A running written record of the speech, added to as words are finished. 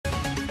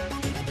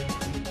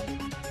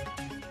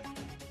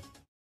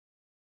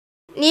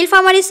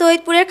নীলফামারী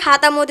সৈয়দপুরের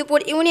খাতা মধুপুর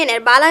ইউনিয়নের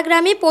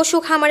বালাগ্রামে পশু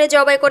খামারে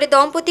জবাই করে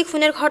দম্পতি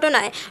খুনের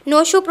ঘটনায়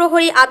নৈশ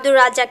প্রহরী আব্দুর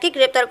রাজ্জাককে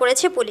গ্রেপ্তার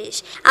করেছে পুলিশ।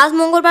 আজ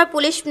মঙ্গলবার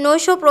পুলিশ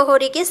নৈশ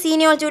প্রহরীকে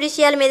সিনিয়র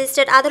জুডিশিয়াল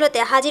ম্যাজিস্ট্রেট আদালতে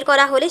হাজির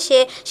করা হলে সে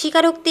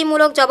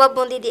স্বীকারোক্তিমূলক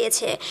জবানবন্দি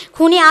দিয়েছে।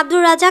 খুনি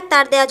আব্দুর রাজ্জাক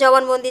তার দেয়া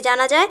জবানবন্দি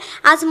জানা যায়।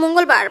 আজ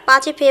মঙ্গলবার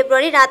 ৫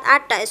 ফেব্রুয়ারি রাত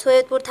 ৮টায়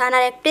সৈয়দপুর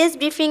থানার এক প্রেস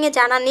ব্রিফিংয়ে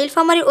জানান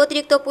নীলফামারীর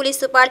অতিরিক্ত পুলিশ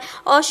সুপার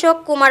অশোক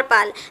কুমার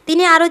পাল।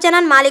 তিনি আরও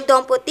জানান, মালিক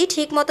দম্পতি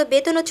ঠিকমতো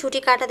বেতন ও ছুটি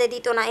কাটাতে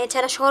দিত না,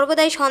 এছাড়া সর্বদাই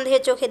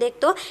সন্দেহের চোখে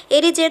দেখত।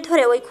 এরই জের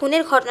ধরে ওই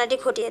খুনের ঘটনাটি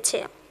ঘটিয়েছে।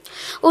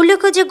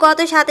 উল্লেখ্য যে গত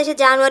 ২৭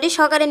 জানুয়ারি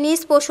সকালে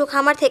নিজ পশু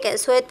খামার থেকে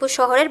সৈয়দপুর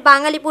শহরের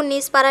বাঙালিপুর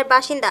নিজ পাড়ার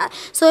বাসিন্দা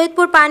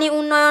সৈয়দপুর পানি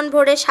উন্নয়ন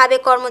বোর্ডের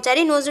সাবেক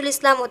কর্মচারী নজরুল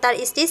ইসলাম ও তার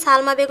স্ত্রী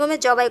সালমা বেগমের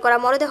জবাই করা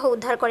মরদেহ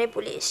উদ্ধার করে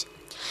পুলিশ।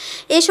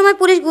 এ সময়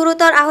পুলিশ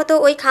গুরুতর আহত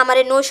ওই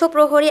খামারের নৈশ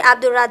প্রহরী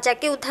আব্দুর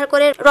রাজ্জাককে উদ্ধার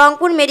করে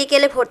রংপুর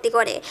মেডিকেলে ভর্তি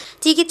করে।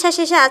 চিকিৎসা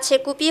শেষে আজ সে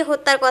কুপিয়ে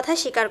হত্যার কথা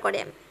স্বীকার করে।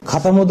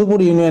 খাতা মধুপুর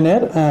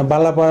ইউনিয়নের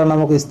বালাপাড়া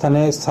নামক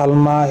স্থানে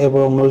সালমা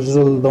এবং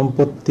নজরুল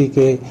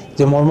দম্পতিকে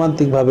যে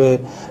মর্মান্তিকভাবে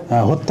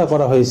হত্যা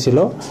করা হয়েছিল,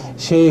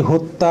 সেই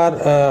হত্যার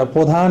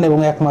প্রধান এবং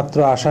একমাত্র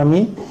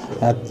আসামি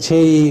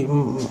সেই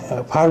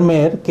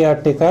ফার্মের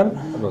কেয়ারটেকার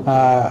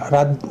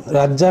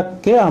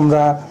রাজ্জাককে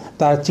আমরা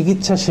তার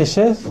চিকিৎসা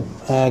শেষে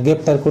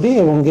গ্রেপ্তার করি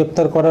এবং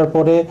গ্রেপ্তার করার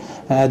পরে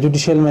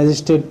জুডিশিয়াল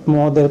ম্যাজিস্ট্রেট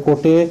মহোদয়ের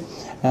কোর্টে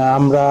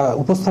আমরা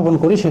উপস্থাপন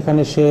করি।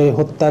 সেখানে সে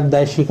হত্যার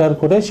দায় স্বীকার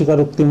করে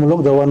স্বীকারোক্তিমূলক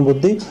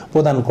জবানবন্দি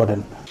প্রদান করেন।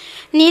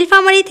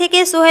 নীলফামারী থেকে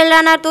সোহেল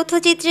রানার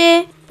তথ্যচিত্রে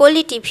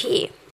পল্লী টিভি।